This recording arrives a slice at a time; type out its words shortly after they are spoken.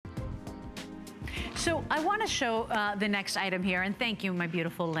So I want to show the next item here, and thank you, my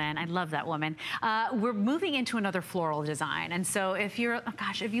beautiful Lynn. I love that woman. We're moving into another floral design, and so if you're, oh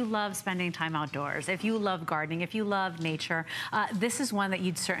gosh, if you love spending time outdoors, if you love gardening, if you love nature, this is one that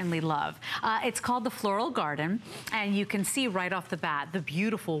you'd certainly love. It's called the Floral Garden, and you can see right off the bat the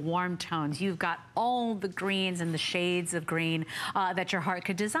beautiful warm tones. You've got all the greens and the shades of green that your heart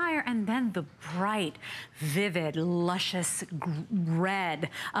could desire, and then the bright, vivid, luscious red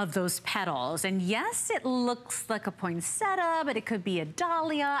of those petals. And yes, it looks like a poinsettia, but it could be a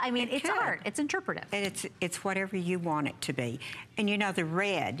dahlia. I mean, it's art, it's interpretive. And it's whatever you want it to be. And you know, the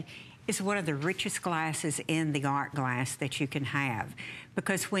red is one of the richest glasses in the art glass that you can have.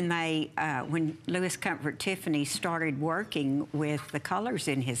 Because when when Louis Comfort Tiffany started working with the colors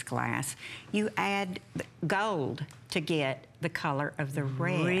in his glass, you add gold to get the color of the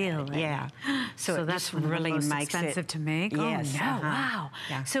red. Really? Yeah. So that's really makes expensive to make? Yes. Oh, no. Wow.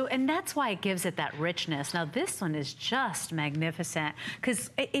 Yeah. So, and that's why it gives it that richness. Now, this one is just magnificent.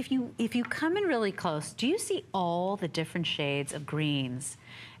 Because if you come in really close, do you see all the different shades of greens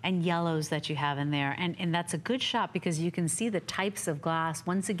and yellows that you have in there? And that's a good shot because you can see the types of glass,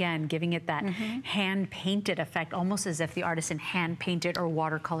 once again, giving it that hand-painted effect, almost as if the artisan hand-painted or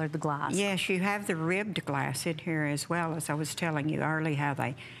watercolored the glass. Yes, you have the ribbed glass in here as well, as I was telling you earlier, how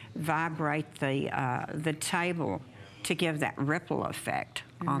they vibrate the table to give that ripple effect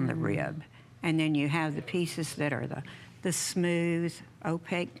on the rib. And then you have the pieces that are the smooth,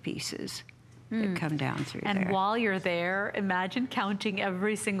 opaque pieces that come down through there. And while you're there, imagine counting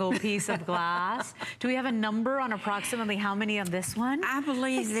every single piece of glass. Do we have a number on approximately how many on this one? I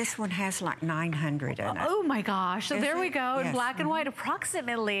believe this one has like 900 in it. Oh my gosh, so there we go, yes. in black and white,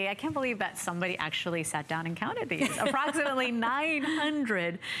 approximately, I can't believe that somebody actually sat down and counted these. Approximately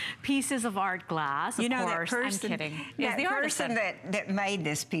 900 pieces of art glass, of course, I'm kidding. That person that made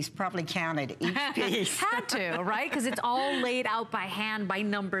this piece probably counted each piece. Had to, right? Because it's all laid out by hand, by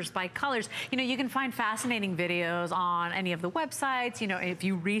numbers, by colors. You know, you can find fascinating videos on any of the websites. You know, if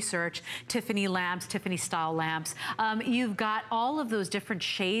you research Tiffany lamps, TiffanyStyle lamps, you've got all of those different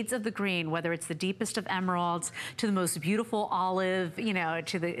shades of the green, whether it's the deepest of emeralds to the most beautiful olive, you know,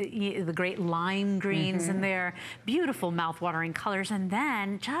 to the great lime greens in there, beautiful mouth-watering colors, and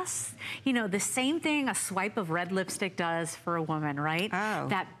then just, you know, the same thing a swipe of red lipstick does for a woman, right? Oh.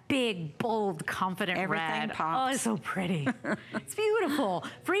 That big, bold, confident Everything red. pops. Oh, it's so pretty. It's beautiful.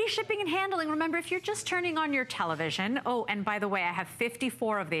 Free shipping and handling. Remember, if you're just turning on your television, oh, and by the way, I have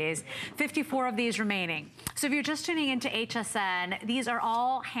 54 of these remaining. So if you're just tuning into HSN, these are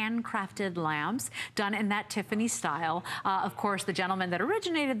all handcrafted lamps done in that Tiffany style. Of course, the gentleman that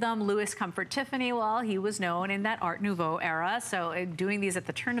originated them, Louis Comfort Tiffany, well, he was known in that Art Nouveau era, so doing these at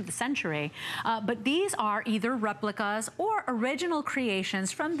the turn of the century. But these are either replicas or original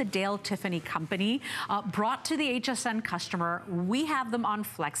creations from the Dale Tiffany Company, brought to the HSN customer. We have them on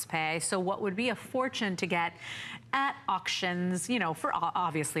FlexPay, so what would be a fortune to get at auctions, you know, for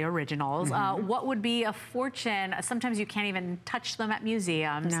obviously originals, what would be a fortune, sometimes you can't even touch them at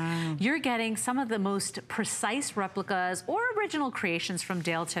museums. No. You're getting some of the most precise replicas or original creations from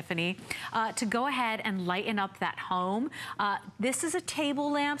Dale Tiffany to go ahead and lighten up that home. This is a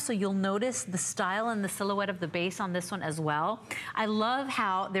table lamp, so you'll notice the style and the silhouette of the base on this one as well. I love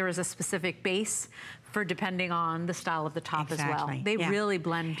how there is a specific base for depending on the style of the top as well. They really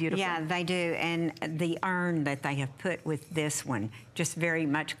blend beautifully. Yeah, they do, and the urn that they have put with this one just very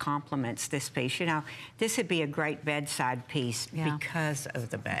much complements this piece. You know, this would be a great bedside piece because of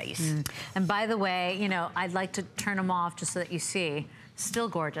the base. And by the way, you know, I'd like to turn them off just so that you see. Still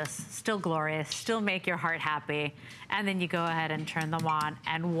gorgeous, still glorious, still make your heart happy. And then you go ahead and turn them on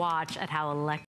and watch at how electric